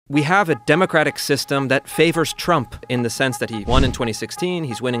We have a democratic system that favors Trump in the sense that he won in 2016.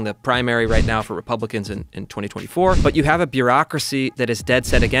 He's winning the primary right now for Republicans in 2024. But you have a bureaucracy that is dead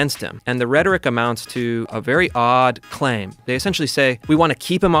set against him. And the rhetoric amounts to a very odd claim. They essentially say, we want to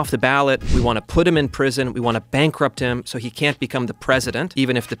keep him off the ballot. We want to put him in prison. We want to bankrupt him so he can't become the president,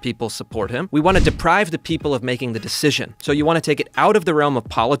 even if the people support him. We want to deprive the people of making the decision. So you want to take it out of the realm of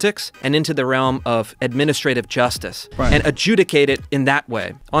politics and into the realm of administrative justice and adjudicate it in that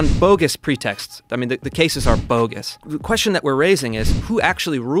way on bogus pretexts. I mean, the cases are bogus. The question that we're raising is, who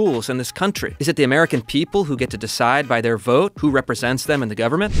actually rules in this country? Is it the American people who get to decide by their vote who represents them in the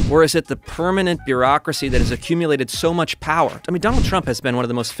government? Or is it the permanent bureaucracy that has accumulated so much power? I mean, Donald Trump has been one of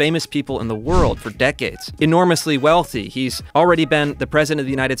the most famous people in the world for decades. Enormously wealthy. He's already been the president of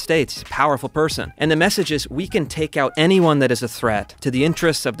the United States. He's a powerful person. And the message is, we can take out anyone that is a threat to the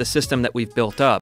interests of the system that we've built up.